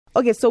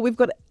Okay, so we've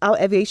got our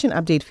aviation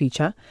update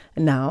feature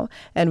now,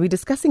 and we're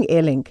discussing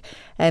Airlink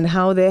and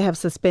how they have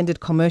suspended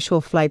commercial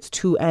flights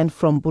to and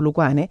from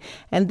Polokwane.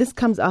 And this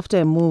comes after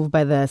a move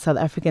by the South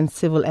African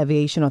Civil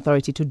Aviation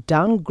Authority to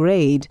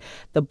downgrade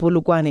the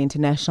Polokwane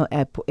International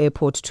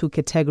Airport to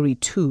Category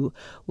 2,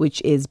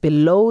 which is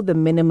below the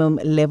minimum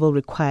level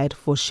required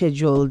for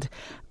scheduled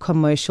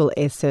commercial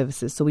air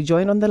services. So we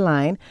joined on the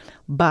line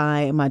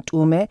by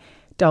Matome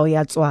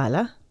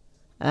Taueatsoala,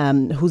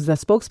 who's the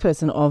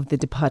spokesperson of the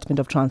Department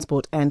of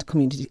Transport and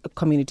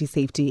Community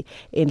Safety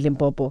in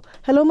Limpopo.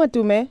 Hello,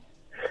 Matome.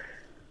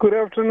 Good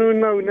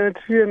afternoon,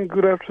 Naunati, and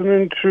good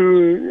afternoon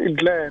to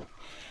Glenn.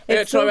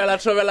 It's so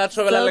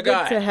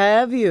good to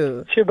have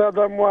you.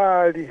 Chidada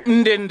Mwali.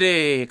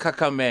 Ndende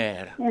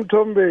kakamera.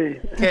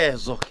 Mtombe.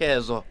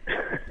 Kezo.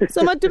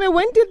 So, Matome,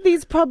 when did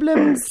these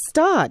problems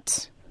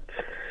start?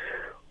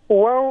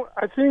 Well,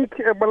 I think,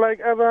 like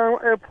other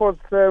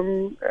airports,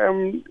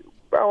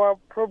 our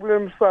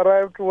problems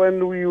arrived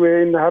when we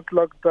were in hard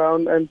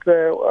lockdown, and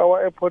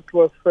our airport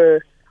was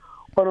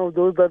one of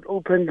those that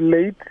opened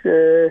late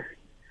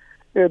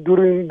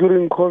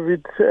during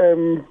COVID.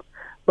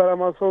 But I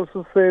must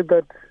also say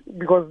that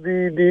because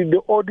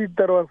the audit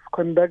that was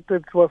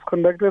conducted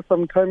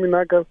sometime in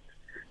August,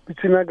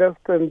 between August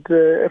and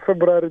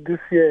February this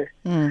year.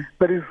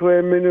 That is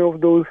where many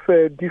of those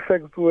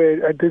defects were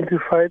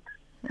identified.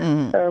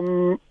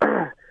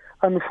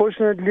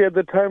 Unfortunately, at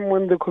the time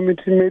when the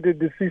committee made a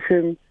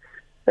decision,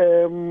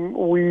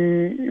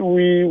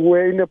 we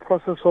were in the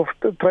process of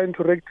trying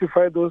to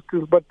rectify those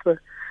things. But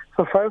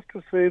suffice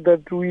to say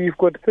that we've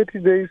got 30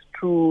 days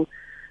to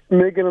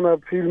make an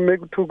appeal,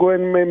 to go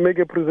and make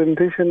a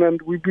presentation,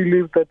 and we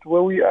believe that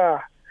where we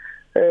are,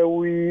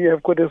 we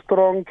have got a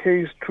strong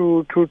case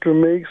to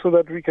make so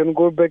that we can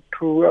go back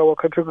to our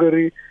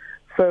Category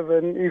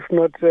 7, if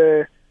not.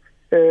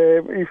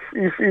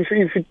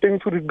 If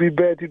things would be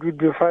bad, it would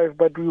be 5,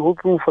 but we're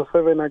hoping for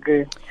 7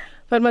 again.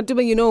 But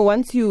Matome,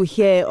 once you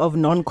hear of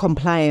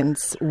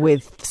non-compliance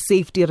with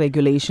safety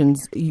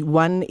regulations,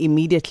 one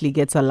immediately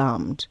gets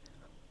alarmed.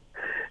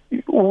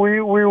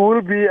 We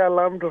will be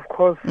alarmed, of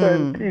course,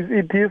 and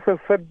it is a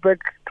setback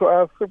to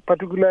us,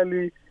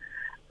 particularly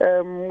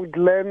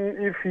Glenn.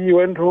 If he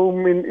went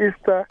home in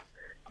Easter,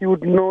 he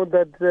would know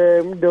that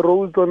the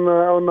roads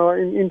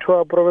into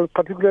our province,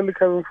 particularly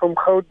coming from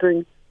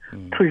Gauteng,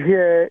 to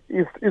here,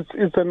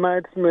 it's a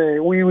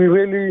nightmare. We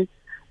really,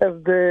 as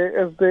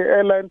the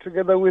airline,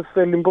 together with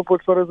the Limpopo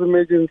Tourism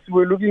Agency,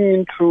 we're looking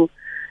into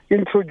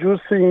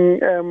introducing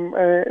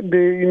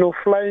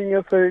flying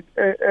as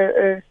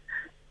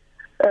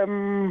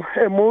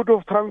a mode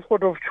of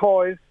transport of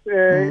choice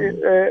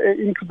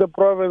into the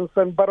province.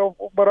 But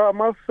I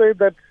must say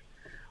that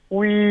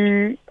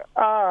we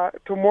are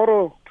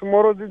tomorrow. The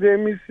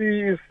MEC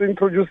is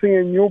introducing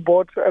a new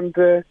boat and.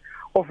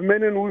 Of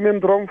men and women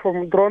drawn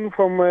from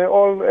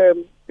all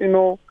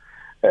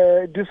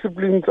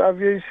disciplines,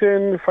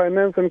 aviation,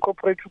 finance, and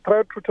corporate, to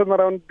try to turn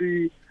around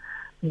the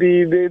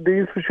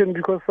institution,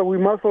 because we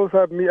must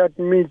also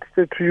admit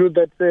to you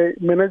that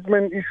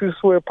management issues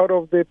were part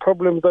of the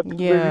problems that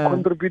really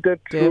contributed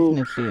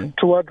to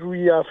what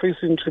we are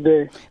facing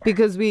today.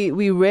 Because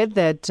we read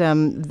that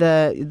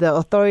the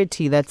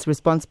authority that's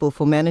responsible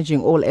for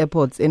managing all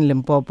airports in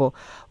Limpopo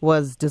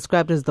was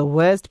described as the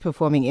worst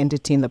performing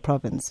entity in the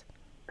province.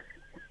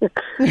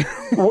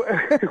 Well,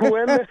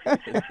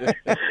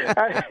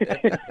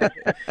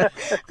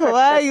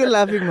 why are you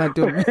laughing,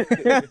 Matome?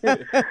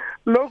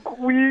 Look,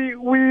 we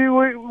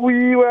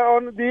were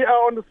on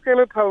the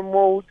skeletal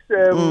mode.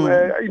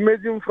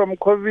 Imagine from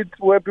COVID,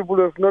 where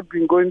people have not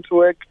been going to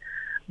work.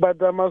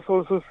 But I must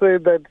also say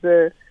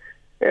that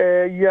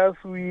yes,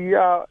 we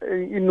are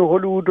in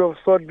Hollywood of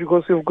sort,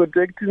 because you've got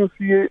acting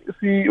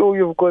CEO,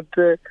 you've got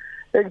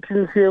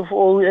acting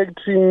CFO,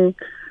 acting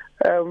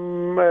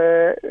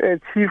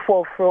chief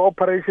of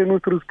operation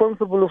who's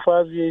responsible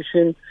for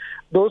aviation.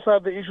 Those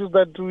are the issues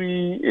that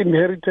we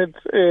inherited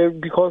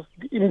because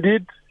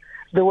indeed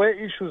there were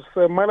issues,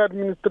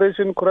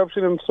 maladministration,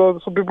 corruption, and so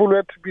people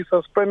had to be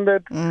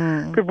suspended.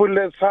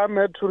 Some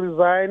had to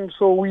resign.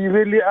 So we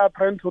really are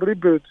trying to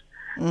rebuild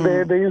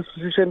the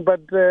institution.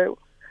 But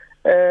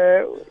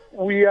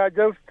we are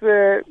just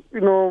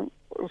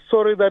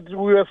sorry that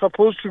we were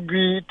supposed to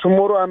be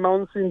tomorrow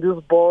announcing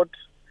this board.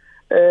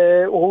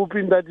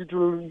 Hoping that it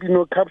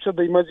will, capture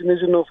the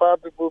imagination of our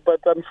people.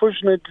 But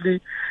unfortunately,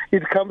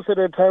 it comes at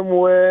a time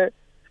where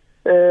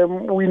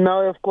we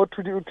now have got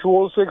to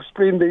also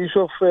explain the issue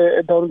of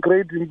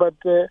downgrading. But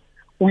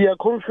we are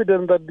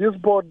confident that this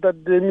board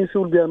that the MEC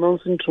will be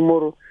announcing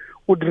tomorrow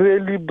would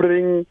really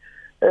bring,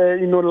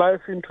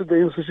 life into the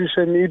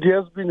institution. It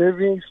has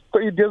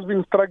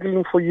been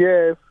struggling for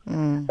years.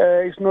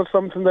 It's not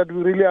something that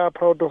we really are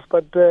proud of,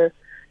 but.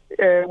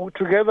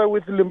 Together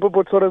with the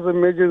Limpopo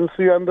Tourism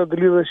Agency under the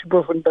leadership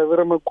of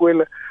Ndavera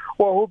Makwela,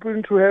 we're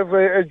hoping to have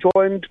a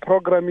joint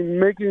program in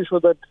making sure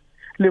that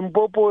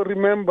Limpopo,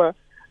 remember,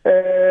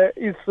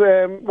 is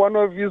one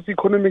of its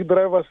economic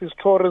drivers is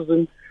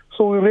tourism.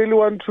 So we really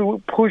want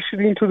to push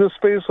into the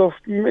space of,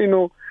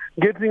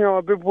 getting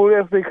our people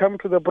as they come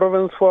to the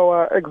province for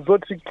our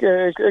exotic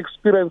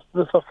experience,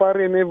 the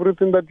safari and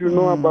everything that you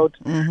know about,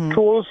 to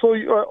also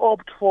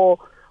opt to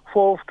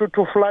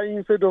fly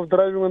instead of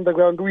driving on the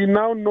ground. We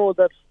now know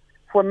that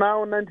for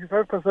now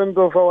 95%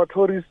 of our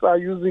tourists are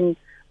using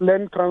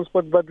land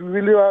transport, but we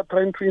really are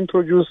trying to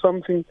introduce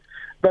something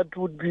that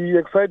would be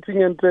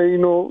exciting and,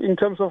 in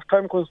terms of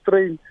time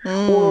constraint,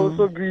 will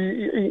also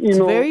be, it's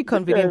very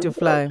convenient to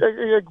fly.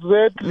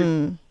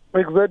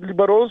 Exactly.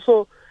 But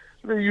also,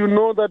 you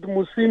know that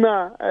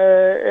Musina,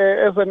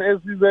 as an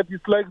SEZ,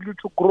 is likely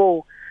to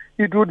grow.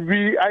 It would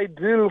be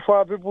ideal for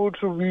our people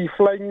to be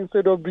flying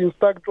instead of being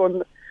stuck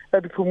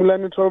at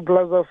Pumulani Toll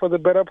Plaza for the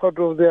better part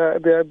of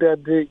their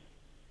day.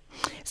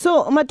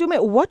 So,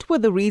 Matome, what were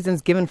the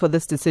reasons given for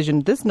this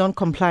decision, this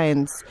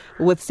non-compliance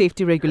with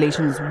safety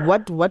regulations?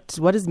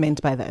 What is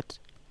meant by that?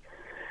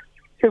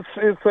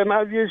 It's an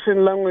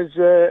aviation language,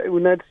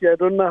 Unati. I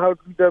don't know how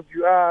to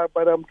you are,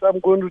 but I'm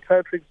going to try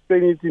to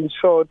explain it in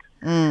short.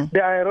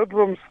 The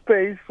aerodrome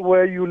space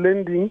where you're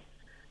landing,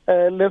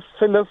 let's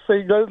just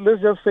say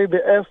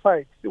the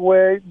airside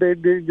where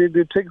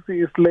the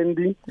taxi is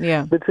landing.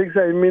 Yeah. The taxi,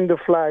 I mean the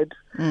flight.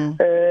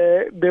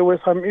 There were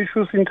some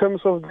issues in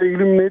terms of the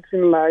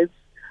illuminating lights,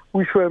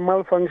 which were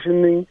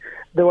malfunctioning.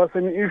 There was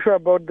an issue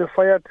about the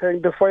fire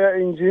tank, the fire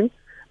engine,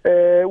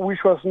 which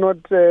was not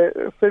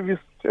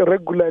serviced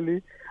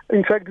regularly.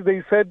 In fact,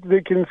 they said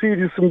they can see it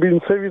is being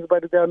serviced,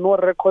 but there are no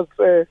records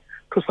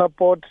to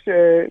support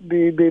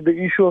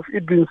the issue of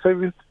it being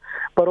serviced.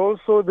 But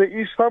also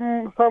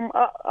some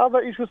other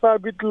issues are a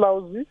bit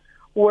lousy,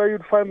 where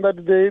you'd find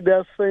that they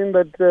are saying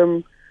that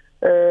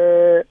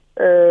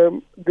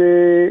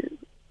the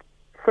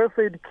first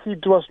aid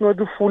kit was not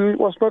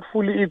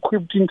fully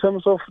equipped in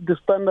terms of the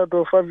standard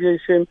of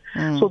aviation.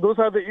 So those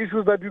are the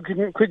issues that you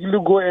can quickly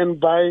go and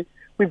buy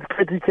with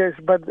petty cash.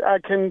 But I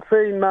can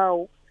say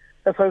now,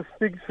 as I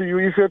speak to you,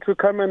 if you have to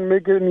come and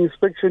make an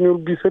inspection, you'll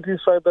be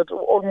satisfied that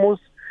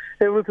almost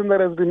everything that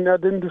has been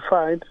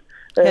identified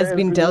has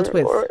been dealt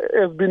with.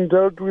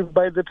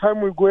 By the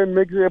time we go and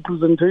make the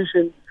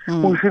presentation,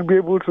 we should be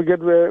able to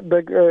get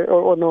back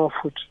on our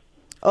foot.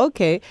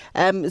 Okay.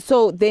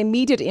 So the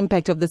immediate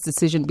impact of this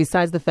decision,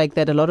 besides the fact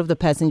that a lot of the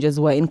passengers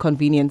were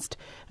inconvenienced,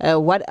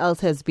 what else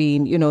has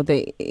been,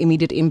 the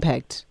immediate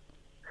impact?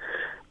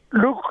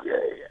 Look,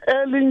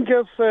 Airlink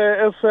as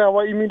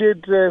our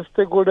immediate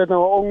stakeholder and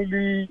our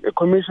only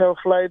commercial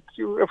flight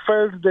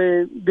felt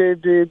the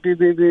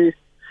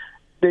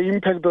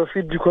impact of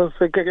it because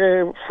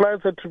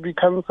flights had to be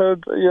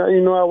cancelled.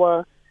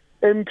 Our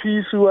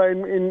MPs who are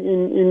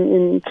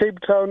in Cape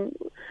Town,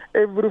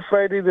 every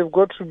Friday they've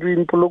got to be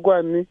in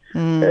Polokwane,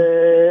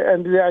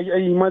 and I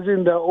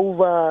imagine there are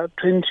over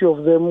 20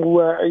 of them who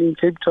are in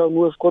Cape Town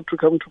who have got to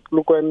come to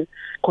Polokwane,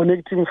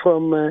 connecting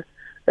from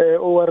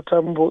OR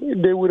Tambo.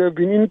 They would have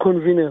been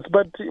inconvenienced.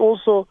 But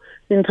also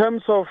in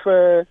terms of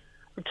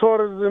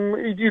tourism,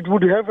 it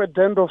would have a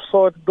dent of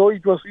sort, though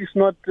it's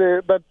not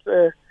that.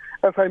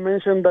 As I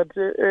mentioned, that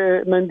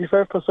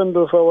 95%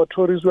 of our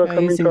tourists who are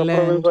coming to our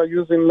province are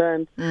using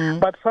land.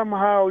 But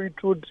somehow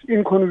it would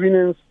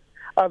inconvenience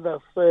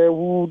others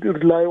who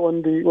rely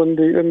on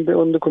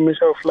the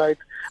commercial flight.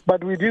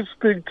 But we did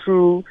speak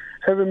to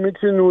have a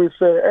meeting with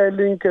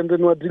Airlink, and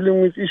then we're dealing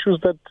with issues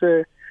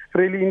that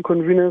really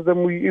inconvenience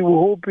them. We're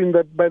hoping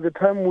that by the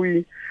time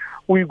we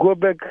go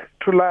back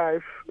to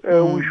life,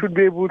 we should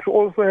be able to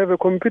also have a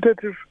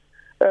competitive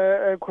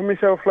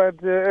commercial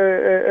flight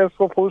as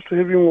opposed to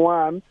having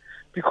one.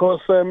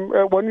 Because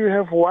when you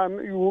have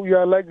one, you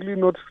are likely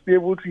not to be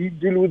able to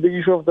deal with the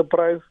issue of the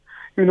price.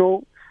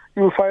 You'll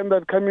find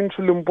that coming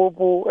to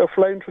Limpopo,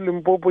 flying to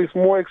Limpopo is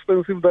more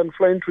expensive than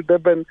flying to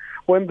Durban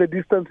when the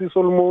distance is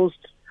almost,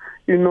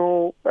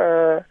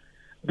 Durban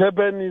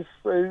is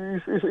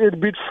a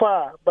bit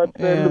far, but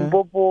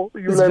Limpopo,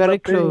 it's very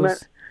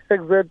close.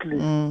 Exactly.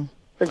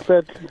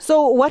 Exactly.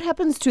 So what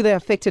happens to the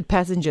affected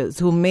passengers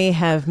who may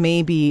have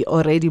maybe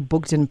already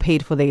booked and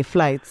paid for their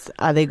flights?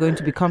 Are they going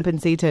to be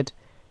compensated?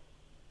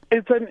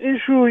 It's an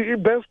issue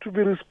best to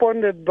be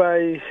responded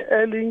by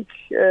Airlink,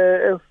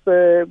 as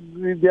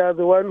they are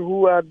the one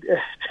who are,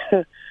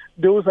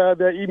 those are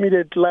the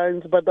immediate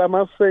lines. But I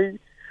must say,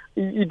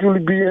 it will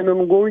be an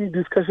ongoing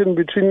discussion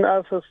between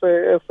us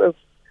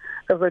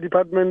as a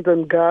department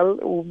and GAL,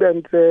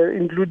 and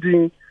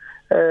including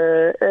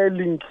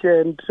Airlink.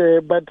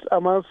 But I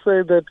must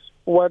say that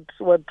what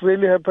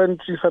really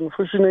happened is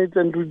unfortunate,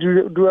 and we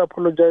do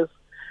apologize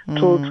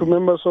to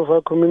members of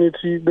our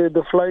community,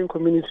 the flying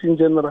community in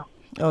general.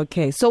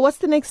 Okay, so what's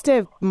the next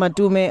step,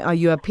 Matome? Are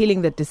you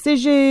appealing the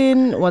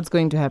decision? What's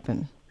going to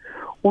happen?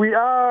 We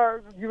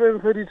are given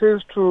 30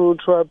 days to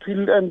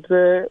appeal, and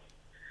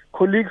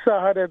colleagues are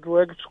hard at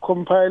work to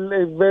compile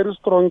a very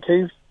strong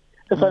case.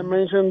 As I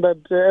mentioned,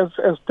 that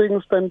as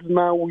things stand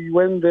now, we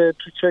went there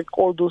to check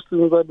all those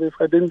things that they've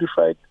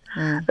identified.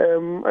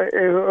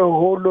 A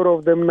whole lot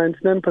of them,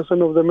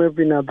 99% of them have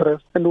been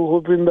addressed. And we're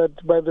hoping that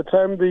by the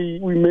time we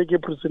make a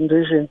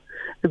presentation,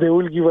 they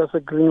will give us a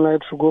green light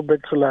to go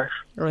back to life.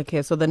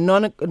 Okay, so the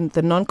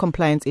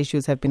non-compliance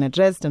issues have been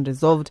addressed and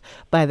resolved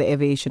by the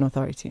Aviation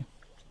Authority.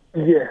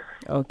 Yes.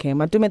 Okay,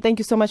 Matome, thank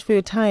you so much for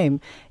your time.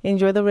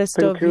 Enjoy the rest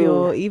Thank of you.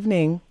 your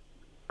evening.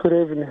 Good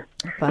evening.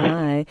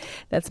 Bye.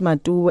 That's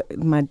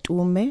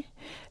Matome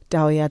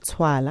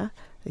Taueatsoala.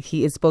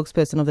 He is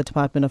spokesperson of the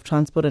Department of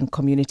Transport and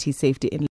Community Safety in